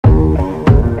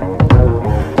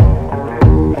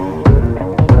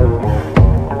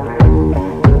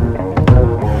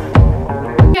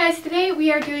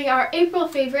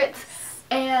favorites.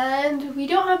 And we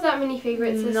don't have that many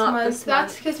favorites this month.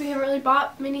 That's because we haven't really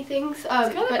bought many things. It's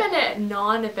kind of been a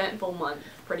non-eventful month,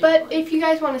 pretty much. But if you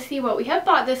guys want to see what we have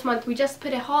bought this month, we just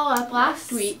put a haul up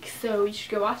last week, so you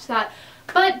should go watch that.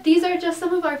 But these are just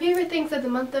some of our favorite things of the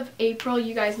month of April.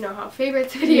 You guys know how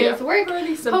favorites videos work.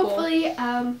 Pretty simple. Hopefully,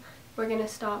 we're going to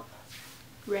stop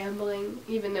rambling,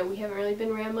 even though we haven't really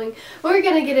been rambling. We're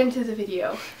going to get into the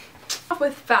video.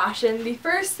 With fashion, the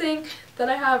first thing that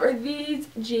I have are these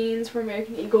jeans from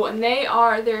American Eagle, and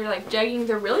they're like jeggings.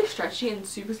 They're really stretchy and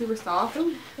super soft,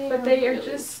 but they are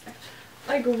just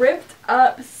like ripped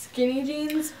up skinny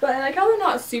jeans, but I like how they're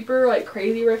not super like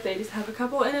crazy ripped. They just have a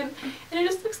couple in it, and it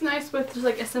just looks nice with just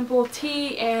like a simple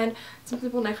tee and some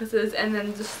simple necklaces, and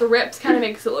then just the rips kind of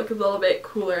makes it look a little bit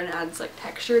cooler and adds like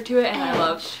texture to it, and I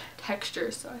love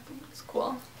texture, so I think it's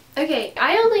cool. Okay,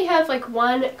 I only have like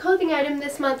one clothing item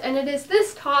this month, and it is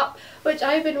this top, which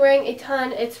I've been wearing a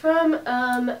ton. It's from,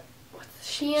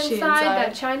 Shein side,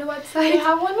 that China website. They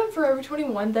have one on Forever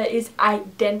 21 that is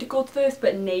identical to this,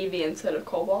 but navy instead of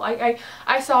cobalt.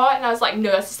 I saw it and I was like,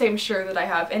 no, that's the same shirt that I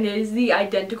have, and it is the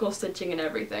identical stitching and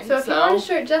everything. So if you want a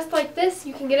shirt just like this,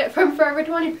 you can get it from Forever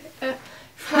 20.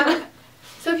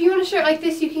 So if you want a shirt like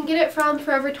this, you can get it from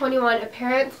Forever 21,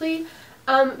 apparently.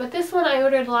 But this one I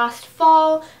ordered last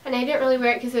fall, and I didn't really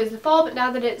wear it because it was the fall, but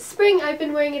now that it's spring, I've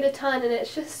been wearing it a ton, and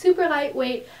it's just super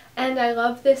lightweight, and I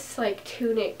love this, like,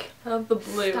 tunic I love the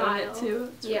blue style. in it,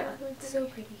 too. It's so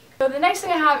pretty. So the next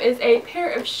thing I have is a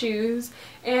pair of shoes,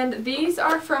 and these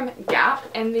are from Gap,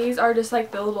 and these are just,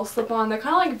 like, the little slip-on. They're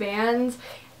kind of like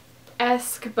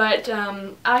Vans-esque, but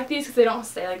I like these because they don't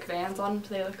stay like Vans on them,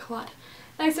 so they look a lot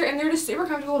nicer, and they're just super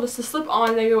comfortable just to slip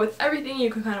on. They go with everything. You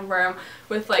can kind of wear them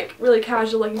with like really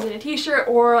casual leggings and a t-shirt,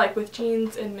 or like with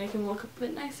jeans and make them look a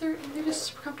bit nicer, and they're just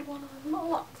super comfortable and I love them a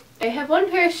lot. I have one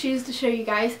pair of shoes to show you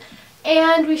guys,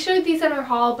 and we showed these in our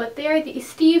haul, but they are the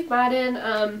Steve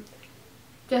Madden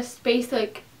just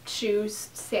basic shoes,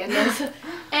 sandals.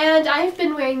 And I've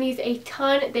been wearing these a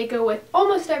ton. They go with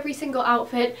almost every single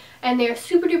outfit, and they're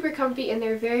super duper comfy, and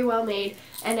they're very well made,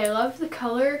 and I love the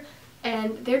color.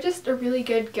 And they're just a really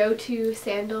good go-to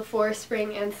sandal for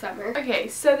spring and summer. Okay,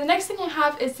 so the next thing I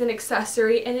have is an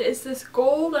accessory, and it is this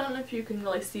gold, I don't know if you can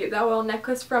really see it that well,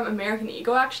 necklace from American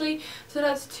Eagle, actually. So it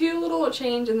has two little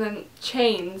chains, and then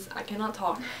chains, I cannot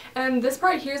talk. And this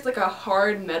part here is like a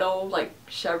hard metal, like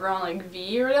chevron, like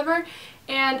V or whatever.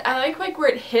 And I like where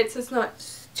it hits, it's not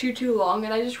too long,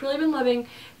 and I just really been loving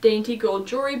dainty gold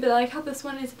jewelry, but I like how this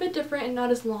one is a bit different and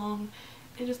not as long.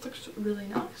 It just looks really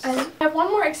nice. I have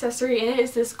one more accessory, and it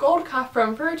is this gold cuff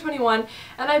from Forever 21,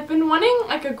 and I've been wanting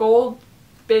like a gold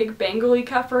big bangly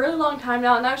cuff for a really long time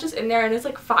now, and I was just in there, and it's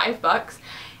like $5,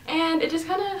 and it just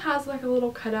kind of has like a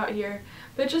little cutout here,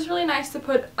 but it's just really nice to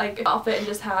put like an outfit and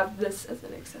just have this as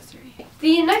an accessory.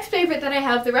 The next favorite that I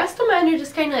have, the rest of mine are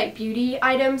just kind of like beauty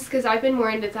items because I've been more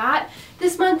into that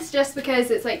this month, just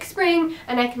because it's like spring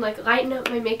and I can like lighten up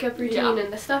my makeup routine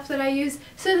and the stuff that I use.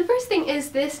 So the first thing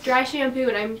is this dry shampoo,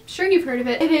 and I'm sure you've heard of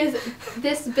it. It is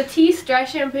this Batiste dry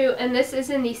shampoo, and this is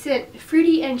in the scent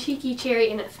Fruity and Cheeky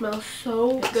Cherry, and it smells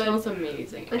so good. It smells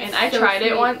amazing. And I tried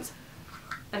it once,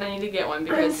 and I need to get one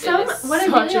because it is what I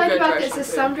such really a like good about dry this shampoo. is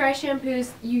some dry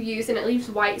shampoos you use and it leaves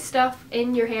white stuff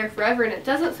in your hair forever and it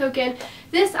doesn't soak in.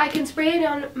 This, I can spray it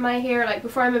on my hair like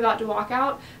before I'm about to walk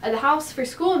out of the house for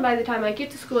school, and by the time I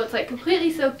get to school it's like completely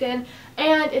soaked in,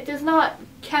 and it does not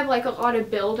have like a lot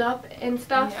of buildup and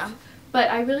stuff. Yeah. But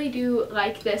I really do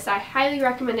like this. I highly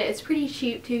recommend it. It's pretty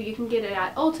cheap too. You can get it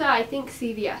at Ulta, I think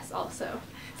CVS also.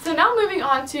 So now moving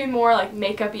on to more like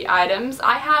makeup-y items,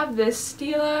 I have this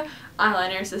Stila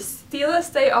eyeliner. It's a Stila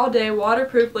Stay All Day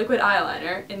Waterproof Liquid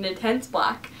Eyeliner in Intense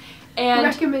Black. And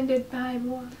recommended by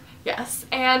more. Yes,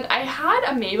 and I had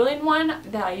a Maybelline one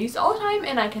that I used all the time,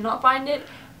 and I cannot find it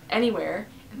anywhere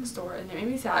in the store, and it made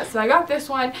me sad. So I got this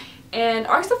one, and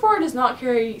our Sephora does not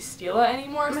carry Stila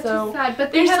anymore, which so is sad,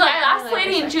 but there's like I asked the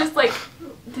lady, and she was like,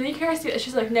 "Did you carry Stila?"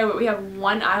 She's like, "No, but we have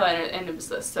one eyeliner," and it was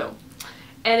this. So.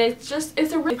 And it's just,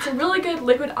 it's a really good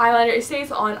liquid eyeliner. It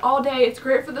stays on all day. It's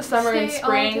great for the summer and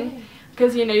spring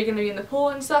because, you know, you're going to be in the pool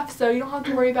and stuff, so you don't have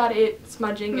to worry about it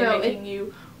smudging and making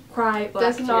you cry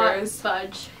black tears. Does not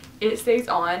fudge. It stays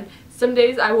on. Some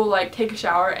days I will, like, take a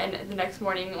shower, and the next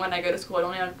morning when I go to school, I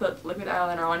don't even have to put liquid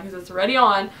eyeliner on because it's already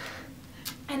on.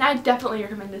 And I definitely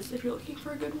recommend this if you're looking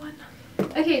for a good one.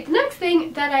 Okay, the next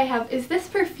thing that I have is this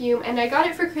perfume, and I got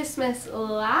it for Christmas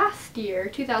last year,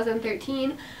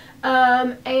 2013.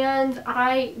 And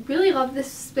I really love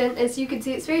this scent. As you can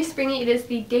see, it's very springy. It is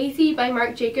the Daisy by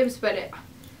Marc Jacobs, but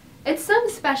It's some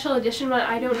special edition one.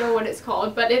 I don't know what it's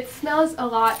called, but it smells a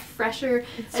lot fresher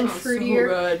and fruitier. So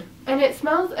good. And it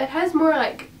has more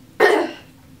like,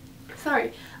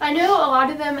 sorry. I know a lot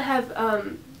of them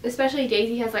have, especially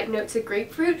Daisy has like notes of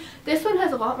grapefruit. This one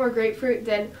has a lot more grapefruit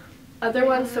than other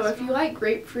ones, so if you like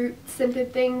grapefruit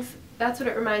scented things, that's what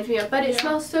it reminds me of. But it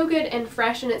smells so good and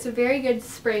fresh, and it's a very good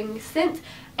spring scent.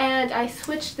 And I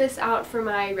switched this out for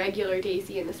my regular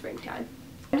Daisy in the springtime.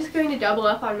 I'm just going to double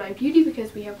up on my beauty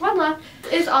because we have one left.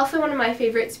 It's also one of my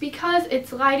favorites because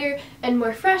it's lighter and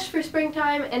more fresh for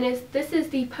springtime, and this is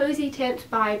the Posy Tint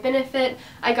by Benefit.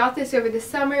 I got this over the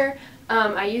summer.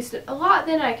 I used it a lot,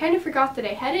 then I kind of forgot that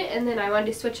I had it, and then I wanted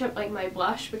to switch up like my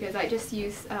blush because I just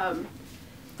use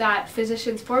that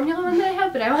Physicians Formula one that I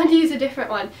have, but I wanted to use a different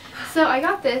one. So I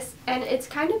got this, and it's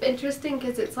kind of interesting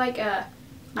because it's like a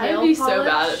I would be so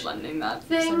bad at blending that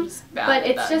thing, but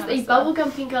it's just a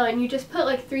bubblegum pink color, and you just put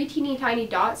like 3 teeny tiny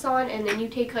dots on, and then you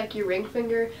take like your ring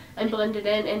finger and blend it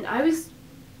in. And I was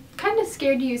kind of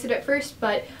scared to use it at first,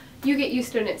 but you get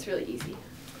used to it and it's really easy.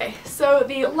 Okay, so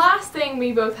the last thing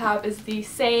we both have is the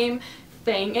same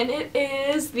thing, and it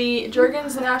is the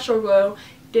Jergens Natural Glow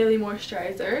Daily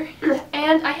Moisturizer.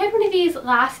 And I had one of these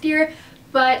last year,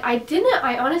 but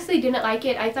I honestly didn't like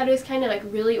it. I thought it was kind of like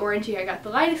really orangey. I got the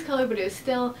lightest color, but it was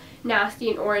still nasty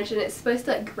and orange, and it's supposed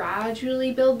to like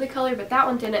gradually build the color, but that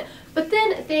one didn't. But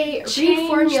then they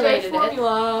reformulated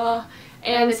it.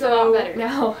 And it's a lot better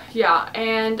now. Yeah,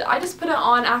 and I just put it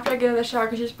on after I get out of the shower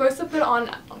because you're supposed to put it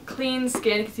on clean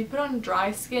skin, because you put it on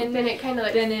dry skin, then it kind of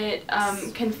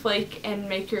like can flake and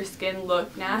make your skin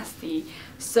look nasty.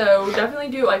 So definitely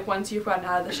do it like once you've gotten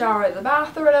out of the shower or the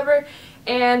bath or whatever,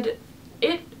 and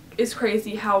it is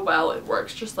crazy how well it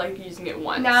works just like using it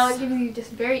once. Now it gives you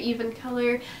just very even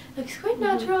color. It looks quite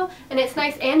natural, and it's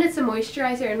nice, and it's a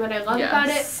moisturizer, and what I love about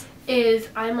it is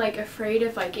I'm like afraid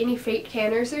of like any fake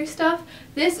tanners or stuff.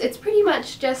 It's pretty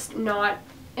much just not,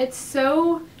 it's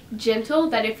so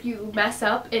gentle that if you mess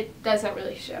up it doesn't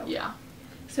really show. Yeah.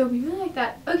 So we really like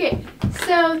that. Okay,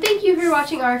 so thank you for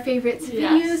watching our favorites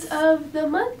videos of the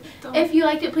month. If you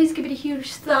liked it, please give it a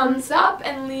huge thumbs up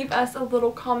and leave us a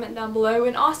little comment down below.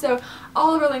 And also,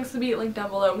 all of our links will be linked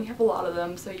down below. We have a lot of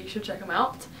them, so you should check them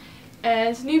out.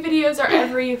 And new videos are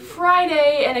every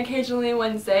Friday and occasionally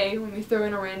Wednesday when we throw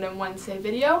in a random Wednesday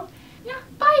video. Yeah,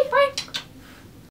 bye! Bye!